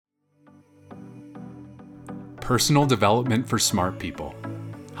personal development for smart people,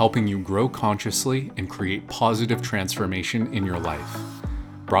 helping you grow consciously and create positive transformation in your life.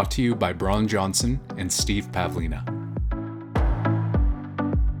 Brought to you by Braun Johnson and Steve Pavlina.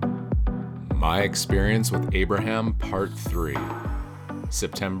 My Experience with Abraham, Part 3,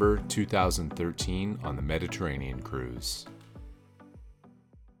 September 2013 on the Mediterranean cruise.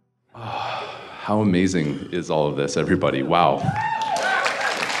 How amazing is all of this, everybody? Wow.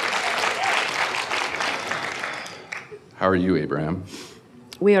 How are you, Abraham?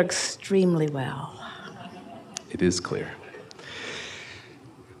 We are extremely well. It is clear.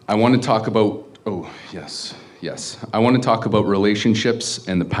 I want to talk about, I want to talk about relationships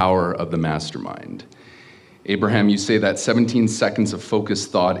and the power of the mastermind. Abraham, you say that 17 seconds of focused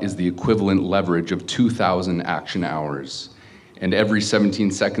thought is the equivalent leverage of 2,000 action hours. And every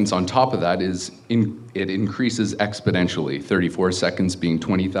 17 seconds on top of that it increases exponentially, 34 seconds being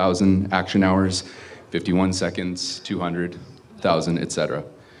 20,000 action hours, 51 seconds, 200,000, etc.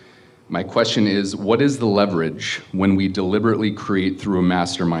 My question is, what is the leverage when we deliberately create through a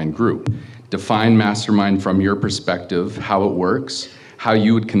mastermind group? Define mastermind from your perspective, how it works, how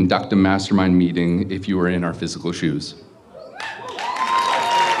you would conduct a mastermind meeting if you were in our physical shoes.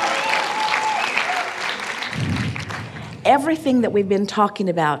 Everything that we've been talking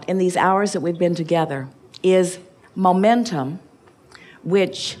about in these hours that we've been together is momentum,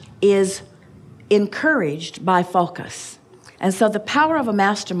 which is encouraged by focus. And so the power of a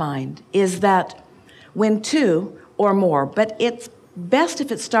mastermind is that when two or more, but it's best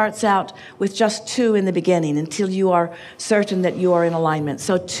if it starts out with just two in the beginning until you are certain that you are in alignment.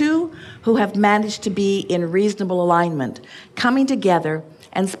 So two who have managed to be in reasonable alignment, coming together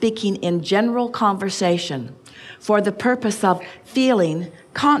and speaking in general conversation for the purpose of feeling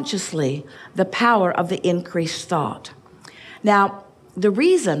consciously the power of the increased thought. Now, the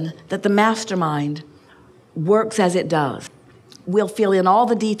reason that the mastermind works as it does, we'll fill in all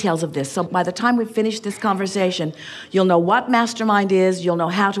the details of this. So by the time we finish this conversation, you'll know what mastermind is, you'll know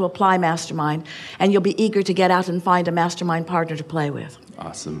how to apply mastermind, and you'll be eager to get out and find a mastermind partner to play with.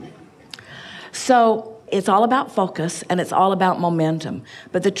 Awesome. So it's all about focus and it's all about momentum.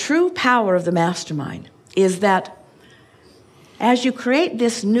 But the true power of the mastermind is that as you create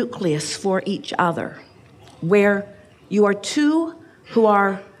this nucleus for each other, where you are two who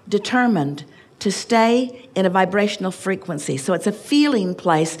are determined to stay in a vibrational frequency. So it's a feeling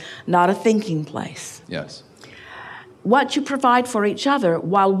place, not a thinking place. Yes. What you provide for each other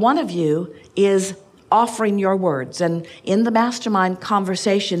while one of you is offering your words. And in the mastermind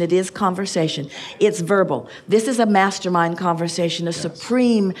conversation, it is conversation. It's verbal. This is a mastermind conversation, a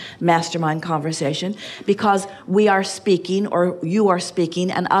supreme mastermind conversation, because we are speaking, or you are speaking,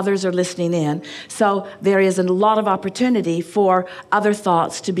 and others are listening in. So there is a lot of opportunity for other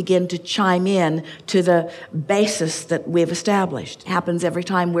thoughts to begin to chime in to the basis that we've established. It happens every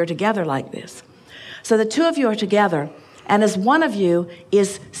time we're together like this. So the two of you are together, and as one of you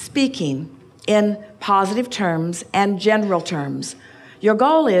is speaking in positive terms and general terms, your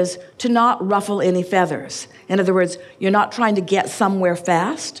goal is to not ruffle any feathers. In other words, you're not trying to get somewhere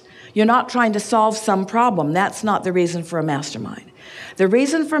fast. You're not trying to solve some problem. That's not the reason for a mastermind. The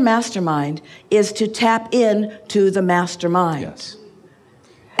reason for mastermind is to tap in to the mastermind. Yes.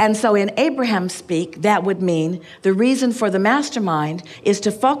 And so in Abraham speak, that would mean the reason for the mastermind is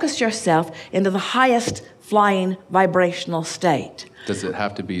to focus yourself into the highest flying vibrational state. Does it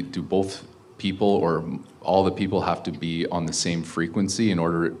have to be, do both people or all the people have to be on the same frequency in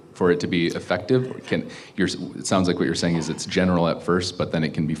order for it to be effective? It sounds like what you're saying is it's general at first, but then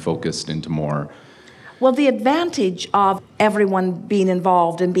it can be focused into more. Well, the advantage of everyone being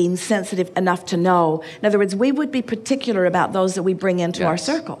involved and being sensitive enough to know, in other words, we would be particular about those that we bring into our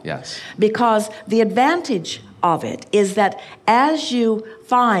circle. Yes. Because the advantage of it is that as you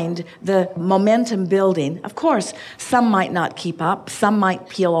find the momentum building, of course, some might not keep up, some might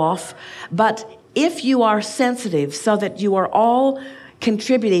peel off, but if you are sensitive so that you are all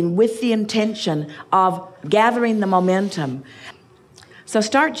contributing with the intention of gathering the momentum, so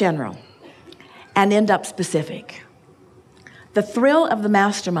start general and end up specific. The thrill of the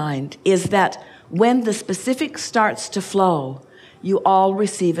mastermind is that when the specific starts to flow, you all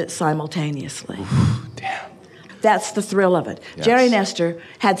receive it simultaneously. Oof, damn. That's the thrill of it. Yes. Jerry and Esther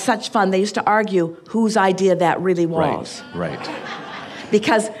had such fun. They used to argue whose idea that really was. Right.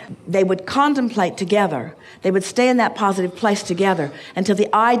 Because they would contemplate together. They would stay in that positive place together until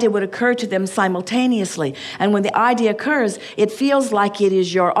the idea would occur to them simultaneously. And when the idea occurs, it feels like it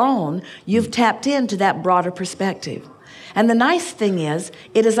is your own. You've tapped into that broader perspective. And the nice thing is,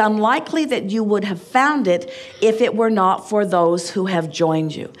 it is unlikely that you would have found it if it were not for those who have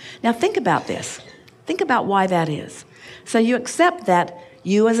joined you. Now think about this. Think about why that is. So you accept that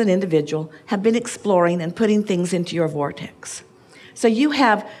you as an individual have been exploring and putting things into your vortex. So you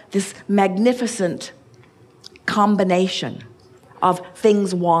have this magnificent combination of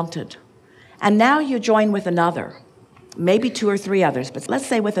things wanted. And now you join with another, maybe 2 or 3 others, but let's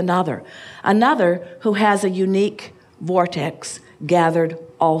say with another who has a unique vortex gathered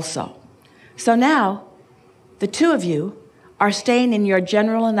also. So now the 2 of you are staying in your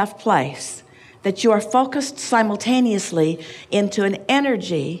general enough place that you are focused simultaneously into an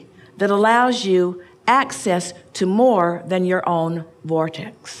energy that allows you access to more than your own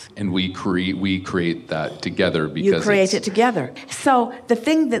vortex. And we create that together because you create it together. So the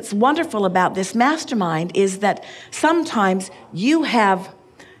thing that's wonderful about this mastermind is that sometimes you have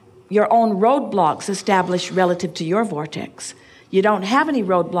your own roadblocks established relative to your vortex. You don't have any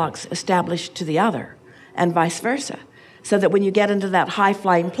roadblocks established to the other, and vice versa. So that when you get into that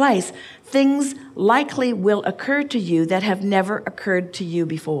high-flying place, things likely will occur to you that have never occurred to you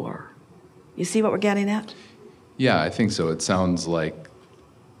before. You see what we're getting at? Yeah, I think so. It sounds like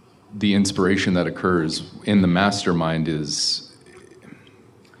the inspiration that occurs in the mastermind is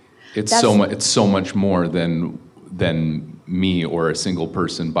it's so much more than me or a single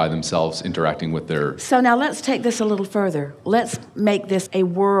person by themselves interacting with their... So now let's take this a little further. Let's make this a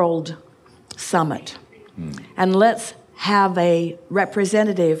world summit. And let's have a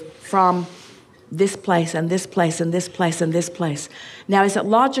representative from this place and this place and this place and this place. Now, is it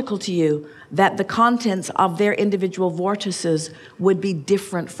logical to you that the contents of their individual vortices would be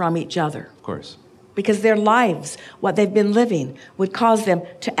different from each other? Of course. Because their lives, what they've been living, would cause them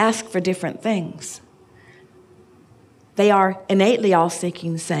to ask for different things. They are innately all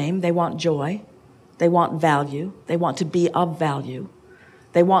seeking the same. They want joy. They want value. They want to be of value.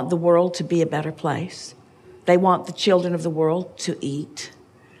 They want the world to be a better place. They want the children of the world to eat.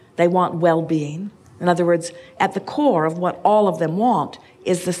 They want well-being. In other words, at the core of what all of them want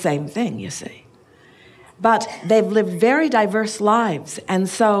is the same thing, you see. But they've lived very diverse lives, and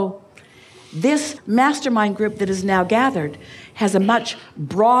so this mastermind group that is now gathered has a much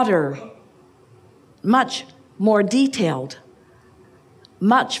broader, much more detailed,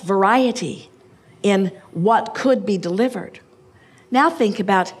 much variety in what could be delivered. Now think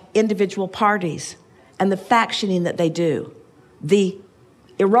about individual parties and the factioning that they do, the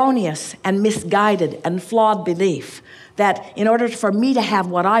erroneous and misguided and flawed belief that in order for me to have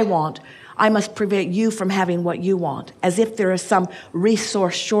what I want, I must prevent you from having what you want, as if there is some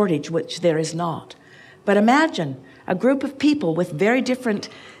resource shortage, which there is not. But imagine a group of people with very different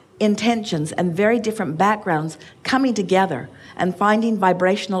intentions and very different backgrounds coming together and finding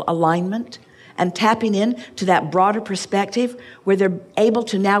vibrational alignment and tapping in to that broader perspective where they're able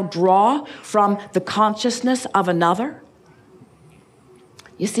to now draw from the consciousness of another.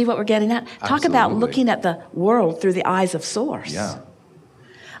 You see what we're getting at? Absolutely. Talk about looking at the world through the eyes of Source. Yeah.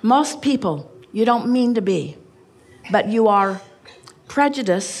 Most people, you don't mean to be, but you are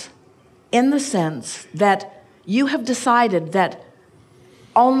prejudiced in the sense that you have decided that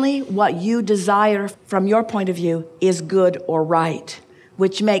only what you desire from your point of view is good or right,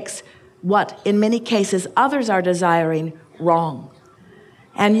 which makes what in many cases others are desiring wrong.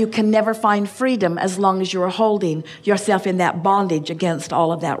 And you can never find freedom as long as you are holding yourself in that bondage against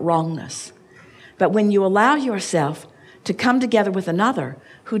all of that wrongness. But when you allow yourself to come together with another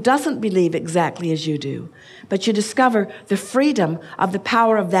who doesn't believe exactly as you do, but you discover the freedom of the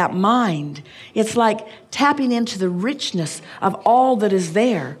power of that mind, it's like tapping into the richness of all that is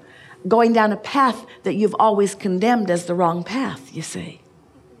there, going down a path that you've always condemned as the wrong path, you see.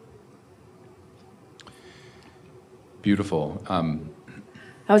 Beautiful.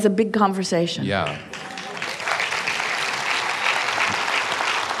 That was a big conversation. Yeah.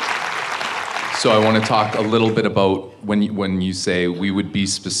 So I want to talk a little bit about when you say we would be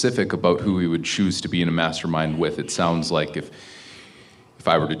specific about who we would choose to be in a mastermind with. It sounds like if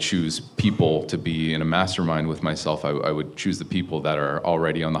I were to choose people to be in a mastermind with myself, I would choose the people that are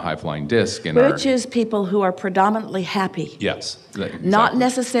already on the high-flying disc. And we would choose people who are predominantly happy. Yes. Exactly. Not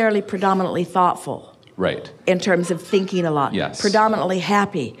necessarily predominantly thoughtful. Right. In terms of thinking a lot. Yes. Predominantly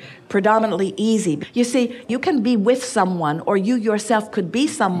happy, predominantly easy. You see, you can be with someone, or you yourself could be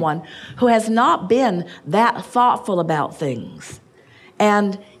someone who has not been that thoughtful about things.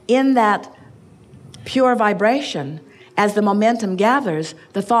 And in that pure vibration, as the momentum gathers,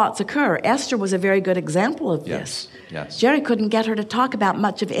 the thoughts occur. Esther was a very good example of this. Yes. Jerry couldn't get her to talk about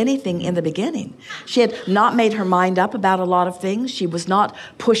much of anything in the beginning. She had not made her mind up about a lot of things. She was not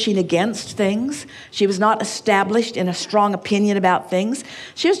pushing against things. She was not established in a strong opinion about things.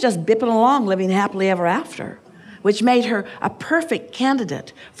 She was just bipping along, living happily ever after. which made her a perfect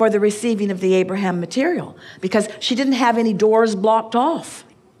candidate for the receiving of the Abraham material because she didn't have any doors blocked off.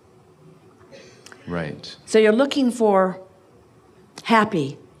 Right. So you're looking for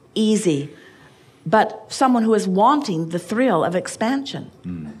happy, easy, but someone who is wanting the thrill of expansion.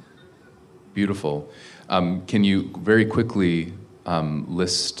 Beautiful. Can you very quickly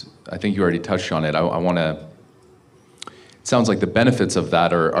list, I think you already touched on it, I want to, it sounds like the benefits of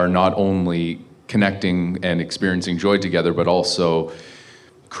that are not only connecting and experiencing joy together, but also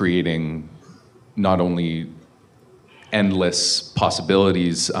creating not only endless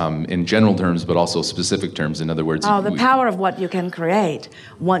possibilities in general terms, but also specific terms. In other words, the power of what you can create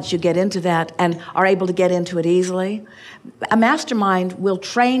once you get into that and are able to get into it easily. A mastermind will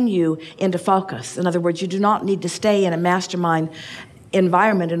train you into focus. In other words, you do not need to stay in a mastermind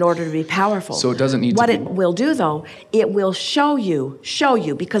environment in order to be powerful. So it doesn't need what to it will do, though, it will show you,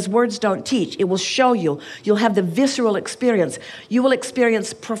 because words don't teach. It will show you. You'll have the visceral experience. You will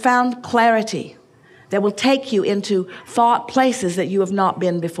experience profound clarity that will take you into thought places that you have not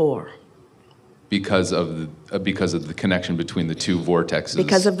been before. Because of the connection between the two vortexes.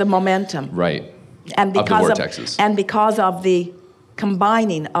 Because of the momentum. Right. And because of the vortexes. and because of the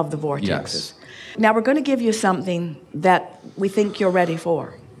combining of the vortexes. Yes. Now we're going to give you something that we think you're ready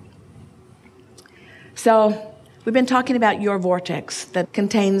for. So we've been talking about your vortex that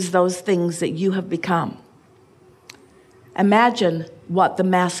contains those things that you have become. Imagine what the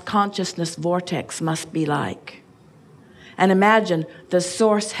mass consciousness vortex must be like. And imagine the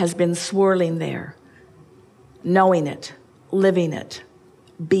source has been swirling there, knowing it, living it,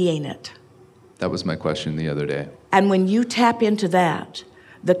 being it. That was my question the other day. And when you tap into that,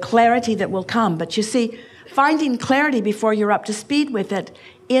 the clarity that will come. But you see, finding clarity before you're up to speed with it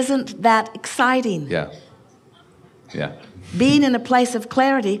isn't that exciting. Yeah. Being in a place of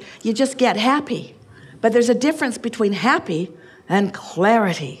clarity, you just get happy. But there's a difference between happy and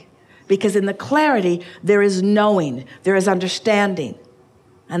clarity. Because in the clarity, there is knowing, there is understanding.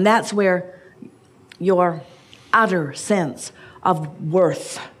 And that's where your utter sense of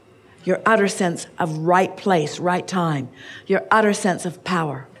worth, your utter sense of right place, right time, your utter sense of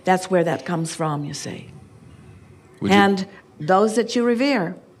power, that's where that comes from, you see. And those that you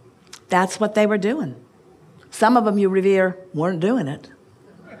revere, that's what they were doing. Some of them you revere weren't doing it.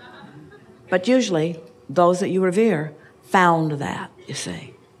 But usually, those that you revere found that, you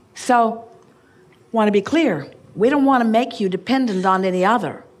see. So, want to be clear, we don't want to make you dependent on any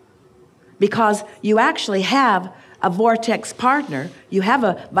other, because you actually have a vortex partner, you have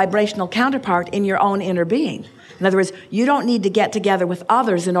a vibrational counterpart in your own inner being. In other words, you don't need to get together with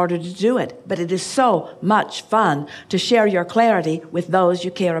others in order to do it, but it is so much fun to share your clarity with those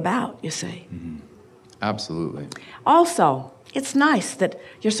you care about, you see. Mm-hmm. Absolutely. Also, it's nice that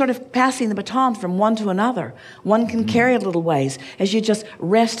you're sort of passing the baton from one to another. One can carry a little ways as you just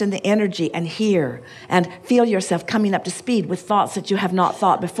rest in the energy and hear and feel yourself coming up to speed with thoughts that you have not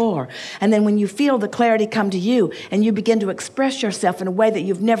thought before. And then when you feel the clarity come to you and you begin to express yourself in a way that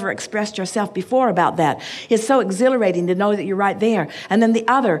you've never expressed yourself before about that, it's so exhilarating to know that you're right there. And then the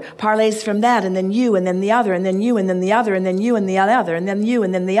other parlays from that, and then you, and then the other, and then you, and then the other, and then you, and the other, and then you,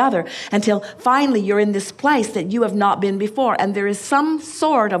 and then the other, until finally you're in this place that you have not been before. And there is some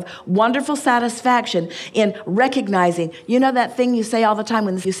sort of wonderful satisfaction in recognizing, you know that thing you say all the time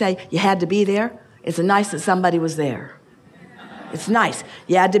when you say you had to be there? It's nice that somebody was there. It's nice.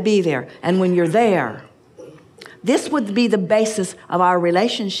 You had to be there. And when you're there, this would be the basis of our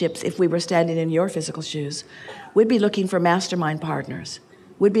relationships if we were standing in your physical shoes. We'd be looking for mastermind partners.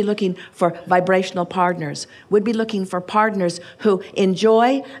 We'd be looking for vibrational partners. We'd be looking for partners who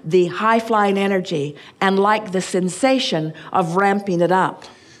enjoy the high-flying energy and like the sensation of ramping it up.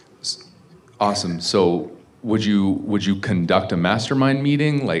 Awesome. So would you conduct a mastermind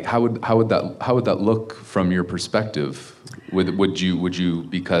meeting? Like how would that look from your perspective? Would you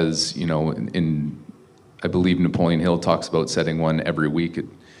because in I believe Napoleon Hill talks about setting one every week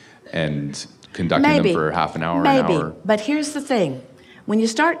and conducting them for half an hour, an hour. But here's the thing. When you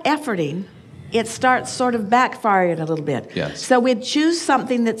start efforting, it starts sort of backfiring a little bit. Yes. So we'd choose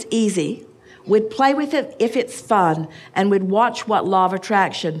something that's easy, we'd play with it if it's fun, and we'd watch what law of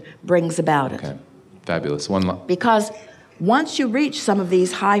attraction brings about it. Okay, fabulous. Because once you reach some of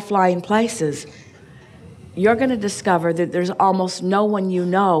these high-flying places, you're going to discover that there's almost no one you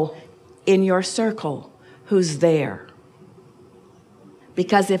know in your circle who's there.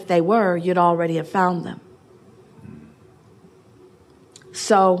 Because if they were, you'd already have found them.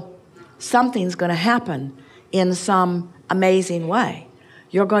 So something's going to happen in some amazing way.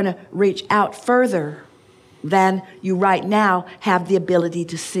 You're going to reach out further than you right now have the ability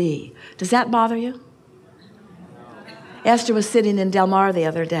to see. Does that bother you? Esther was sitting in Del Mar the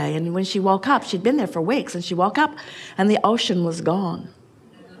other day, and when she woke up, she'd been there for weeks, and she woke up, and the ocean was gone.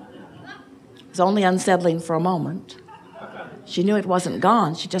 It was only unsettling for a moment. She knew it wasn't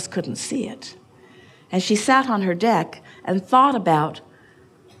gone, she just couldn't see it. And she sat on her deck and thought about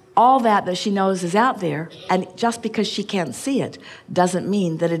all that she knows is out there, and just because she can't see it doesn't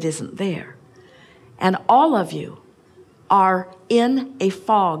mean that it isn't there. And all of you are in a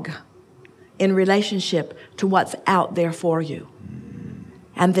fog in relationship to what's out there for you.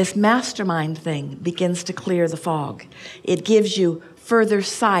 And this mastermind thing begins to clear the fog. It gives you further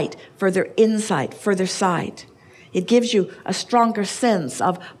sight, further insight, further sight. It gives you a stronger sense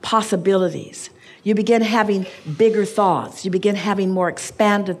of possibilities. You begin having bigger thoughts. You begin having more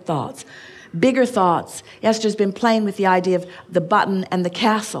expanded thoughts. Bigger thoughts. Esther's been playing with the idea of the button and the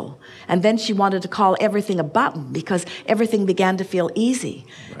castle. And then she wanted to call everything a button because everything began to feel easy.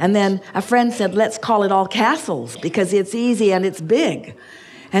 Right. And then a friend said, let's call it all castles because it's easy and it's big.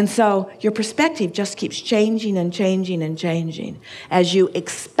 And so your perspective just keeps changing and changing and changing as you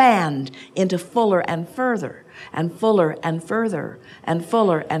expand into fuller and further and fuller and further and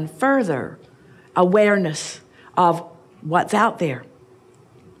fuller and further awareness of what's out there.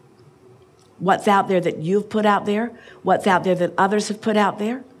 What's out there that you've put out there, what's out there that others have put out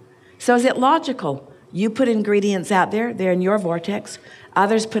there. So is it logical? You put ingredients out there, they're in your vortex.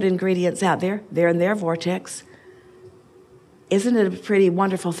 Others put ingredients out there, they're in their vortex. Isn't it a pretty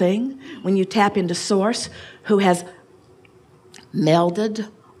wonderful thing when you tap into Source, who has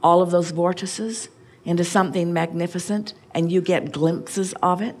melded all of those vortices into something magnificent, and you get glimpses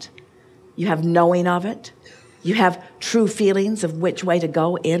of it? You have knowing of it. You have true feelings of which way to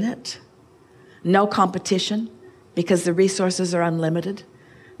go in it. No competition because the resources are unlimited.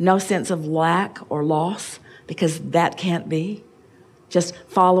 No sense of lack or loss because that can't be. Just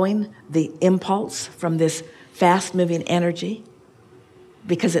following the impulse from this fast-moving energy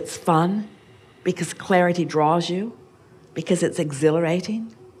because it's fun, because clarity draws you, because it's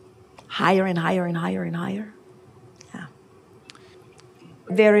exhilarating. Higher and higher and higher and higher. Yeah.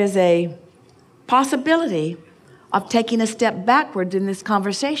 There is a possibility of taking a step backward in this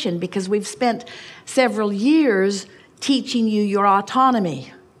conversation because we've spent several years teaching you your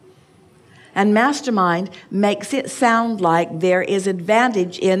autonomy. And Mastermind makes it sound like there is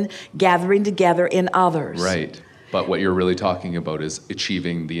advantage in gathering together in others. Right. But what you're really talking about is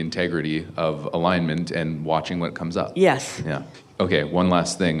achieving the integrity of alignment and watching what comes up. Yes. Yeah. Okay, one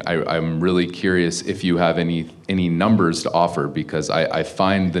last thing. I'm really curious if you have any numbers to offer, because I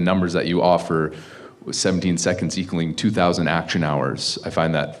find the numbers that you offer, 17 seconds equaling 2,000 action hours. I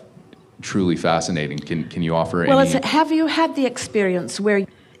find that truly fascinating. Can you offer any? Well, have you had the experience where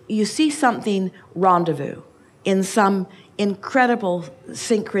you see something rendezvous in some incredible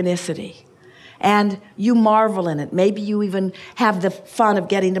synchronicity and you marvel in it? Maybe you even have the fun of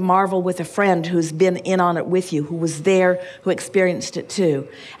getting to marvel with a friend who's been in on it with you, who was there, who experienced it too.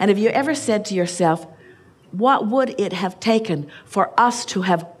 And have you ever said to yourself, what would it have taken for us to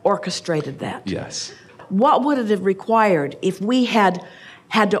have orchestrated that? Yes. What would it have required if we had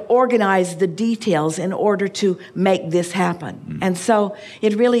to organize the details in order to make this happen? Mm. And so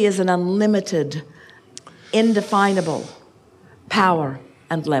it really is an unlimited, indefinable power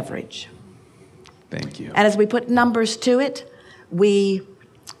and leverage. Thank you. And as we put numbers to it, we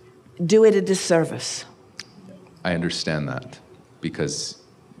do it a disservice. I understand that, because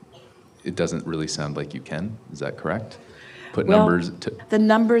it doesn't really sound like you can. Is that correct? Put numbers to... The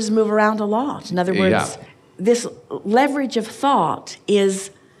numbers move around a lot. In other words, this leverage of thought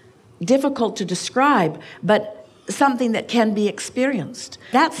is difficult to describe, but something that can be experienced.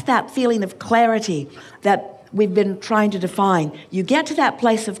 That's that feeling of clarity that we've been trying to define. You get to that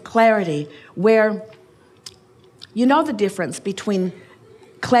place of clarity where you know the difference between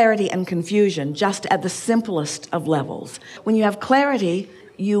clarity and confusion just at the simplest of levels. When you have clarity,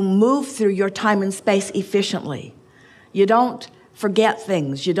 you move through your time and space efficiently. You don't forget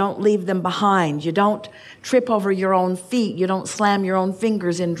things. You don't leave them behind. You don't trip over your own feet. You don't slam your own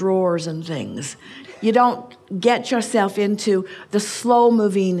fingers in drawers and things. You don't get yourself into the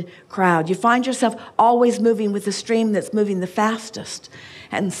slow-moving crowd. You find yourself always moving with the stream that's moving the fastest.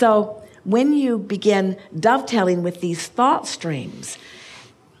 And so when you begin dovetailing with these thought streams,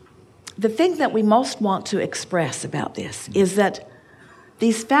 the thing that we most want to express about this is that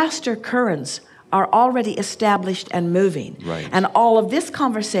these faster currents are already established and moving. Right. And all of this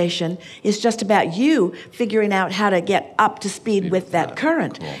conversation is just about you figuring out how to get up to speed with that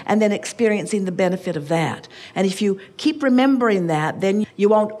current, cool, and then experiencing the benefit of that. And if you keep remembering that, then you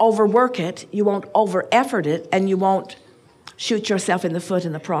won't overwork it, you won't over-effort it, and you won't shoot yourself in the foot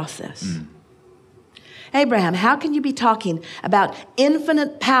in the process. Mm. Abraham, how can you be talking about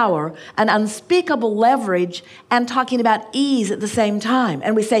infinite power and unspeakable leverage and talking about ease at the same time?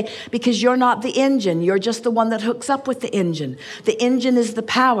 And we say, because you're not the engine. You're just the one that hooks up with the engine. The engine is the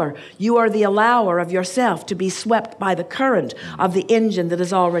power. You are the allower of yourself to be swept by the current of the engine that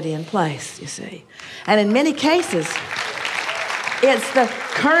is already in place, you see. And in many cases, it's the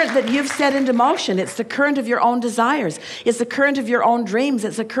current that you've set into motion. It's the current of your own desires. It's the current of your own dreams.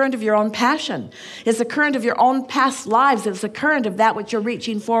 It's the current of your own passion. It's the current of your own past lives. It's the current of that which you're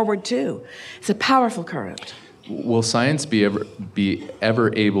reaching forward to. It's a powerful current. Will science be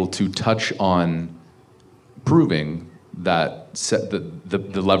ever able to touch on proving that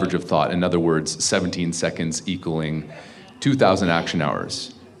the leverage of thought? In other words, 17 seconds equaling 2,000 action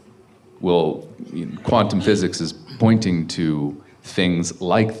hours. Quantum physics is pointing to things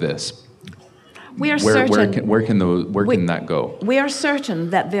like this. We are certain. Where can that go? We are certain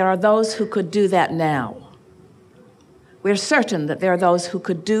that there are those who could do that now. We're certain that there are those who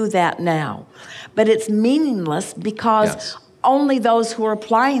could do that now. But it's meaningless because only those who are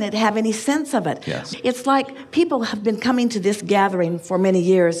applying it have any sense of it. Yes. It's like people have been coming to this gathering for many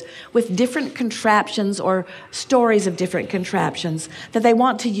years with different contraptions or stories of different contraptions that they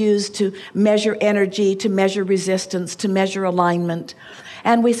want to use to measure energy, to measure resistance, to measure alignment.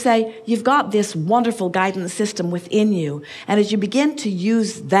 And we say, you've got this wonderful guidance system within you. And as you begin to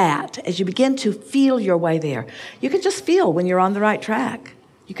use that, as you begin to feel your way there, you can just feel when you're on the right track.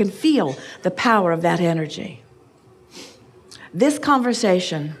 You can feel the power of that energy. This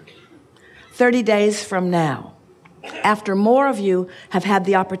conversation, 30 days from now, after more of you have had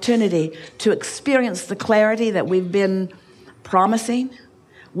the opportunity to experience the clarity that we've been promising,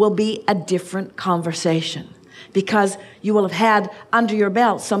 will be a different conversation. Because you will have had under your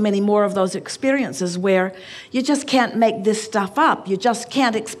belt so many more of those experiences where you just can't make this stuff up. You just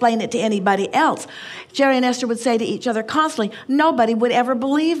can't explain it to anybody else. Jerry and Esther would say to each other constantly, nobody would ever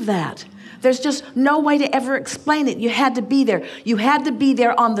believe that. There's just no way to ever explain it. You had to be there. You had to be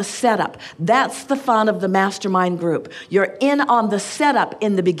there on the setup. That's the fun of the mastermind group. You're in on the setup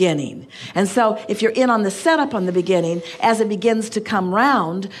in the beginning. And so if you're in on the setup on the beginning, as it begins to come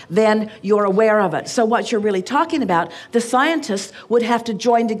round, then you're aware of it. So what you're really talking about, the scientists would have to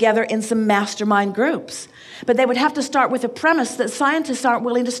join together in some mastermind groups. But they would have to start with a premise that scientists aren't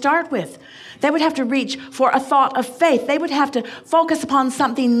willing to start with. They would have to reach for a thought of faith. They would have to focus upon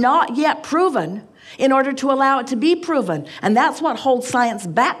something not yet proven in order to allow it to be proven. And that's what holds science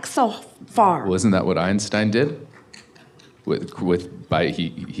back so far. Wasn't that what Einstein did?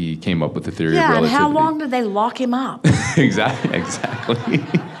 He came up with the theory of relativity. relativity. Yeah, and how long did they lock him up? Exactly.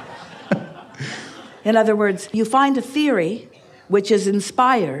 In other words, you find a theory which is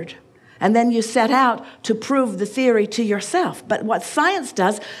inspired, and then you set out to prove the theory to yourself. But what science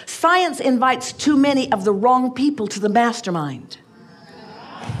does, science invites too many of the wrong people to the mastermind.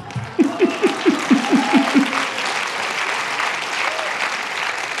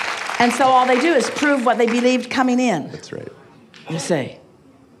 And so all they do is prove what they believed coming in. That's right. You see.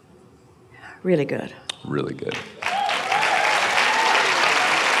 Really good. Really good.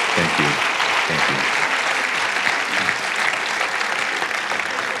 Thank you. Thank you.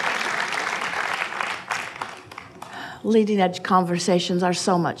 Leading edge conversations are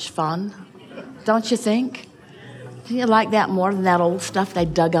so much fun, don't you think? Do you like that more than that old stuff they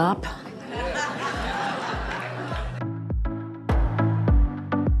dug up?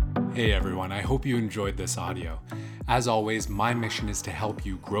 Hey everyone, I hope you enjoyed this audio. As always, my mission is to help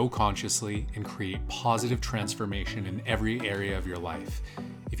you grow consciously and create positive transformation in every area of your life.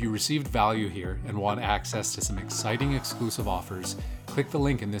 If you received value here and want access to some exciting exclusive offers, click the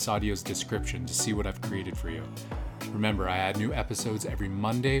link in this audio's description to see what I've created for you. Remember, I add new episodes every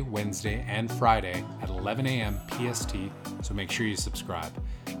Monday, Wednesday, and Friday at 11 a.m. PST, so make sure you subscribe.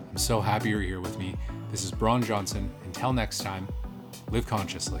 I'm so happy you're here with me. This is Bron Johnson. Until next time, live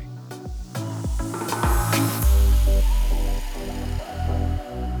consciously.